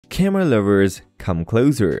Camera lovers, come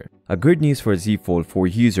closer. A good news for Z Fold 4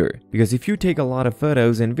 user, because if you take a lot of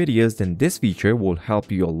photos and videos, then this feature will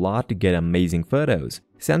help you a lot to get amazing photos.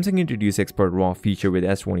 Samsung introduced Expert RAW feature with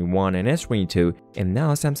S21 and S22, and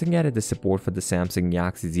now Samsung added the support for the Samsung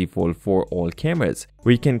Galaxy Z Fold 4 all cameras,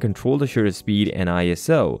 where you can control the shutter speed and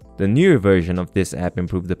ISO. The newer version of this app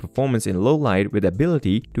improved the performance in low light with the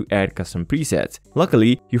ability to add custom presets.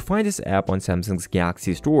 Luckily, you find this app on Samsung's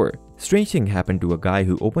Galaxy Store. Strange thing happened to a guy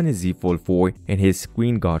who opened his Z Fold 4 and his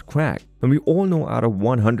screen got cracked. And we all know out of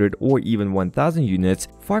 100 or even 1000 units,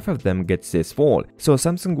 5 of them gets this fault. So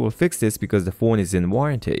Samsung will fix this because the phone is in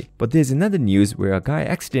warranty. But there's another news where a guy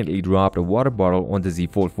accidentally dropped a water bottle on the Z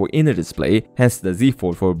Fold 4 inner display, hence the Z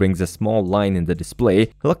Fold 4 brings a small line in the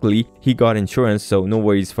display. Luckily, he got insurance, so no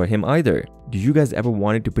worries for him either. Do you guys ever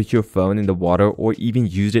wanted to put your phone in the water or even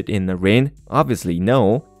use it in the rain? Obviously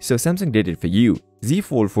no, so Samsung did it for you. Z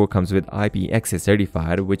Fold 4 comes with IPX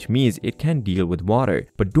certified, which means it can deal with water.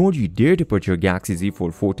 But don't you dare to put your Galaxy Z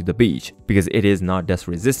Fold 4 to the beach, because it is not dust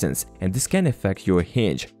resistant and this can affect your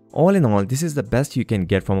hinge. All in all, this is the best you can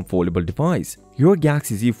get from a foldable device. Your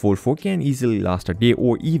Galaxy Z Fold 4 can easily last a day,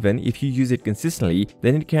 or even if you use it consistently,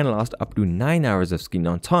 then it can last up to 9 hours of screen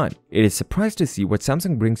on time. It is surprised to see what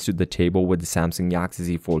Samsung brings to the table with the Samsung Galaxy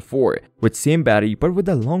Z Fold 4, with same battery but with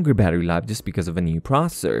a longer battery life just because of a new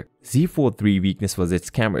processor. Z Fold 3 weakness was its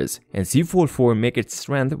cameras, and Z Fold 4 make its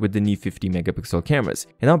strength with the new 50 megapixel cameras.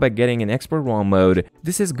 And now by getting an Expert RAW mode,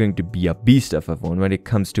 this is going to be a beast of a phone when it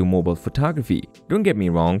comes to mobile photography. Don't get me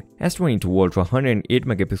wrong, S22 Ultra 108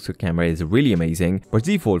 megapixel camera is really amazing, but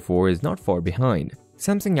Z Fold 4 is not far behind.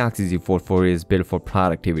 Samsung Galaxy Z Fold 4 is built for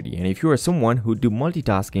productivity, and if you are someone who do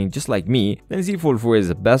multitasking just like me, then Z Fold 4 is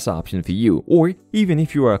the best option for you. Or even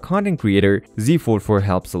if you are a content creator, Z Fold 4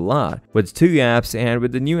 helps a lot. With 2 apps and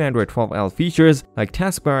with the new Android 12L features like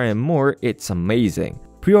taskbar and more, it's amazing.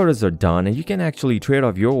 Pre-orders are done and you can actually trade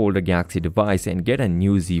off your older Galaxy device and get a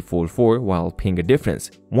new Z Fold 4 while paying a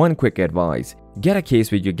difference. One quick advice: get a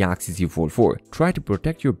case with your Galaxy Z Fold 4. Try to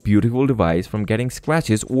protect your beautiful device from getting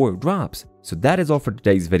scratches or drops. So that is all for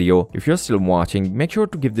today's video. If you're still watching, make sure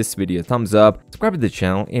to give this video a thumbs up, subscribe to the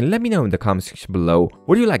channel, and let me know in the comment section below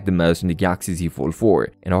what do you like the most in the Galaxy Z Fold 4.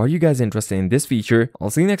 And are you guys interested in this feature?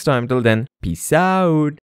 I'll see you next time. Till then, peace out.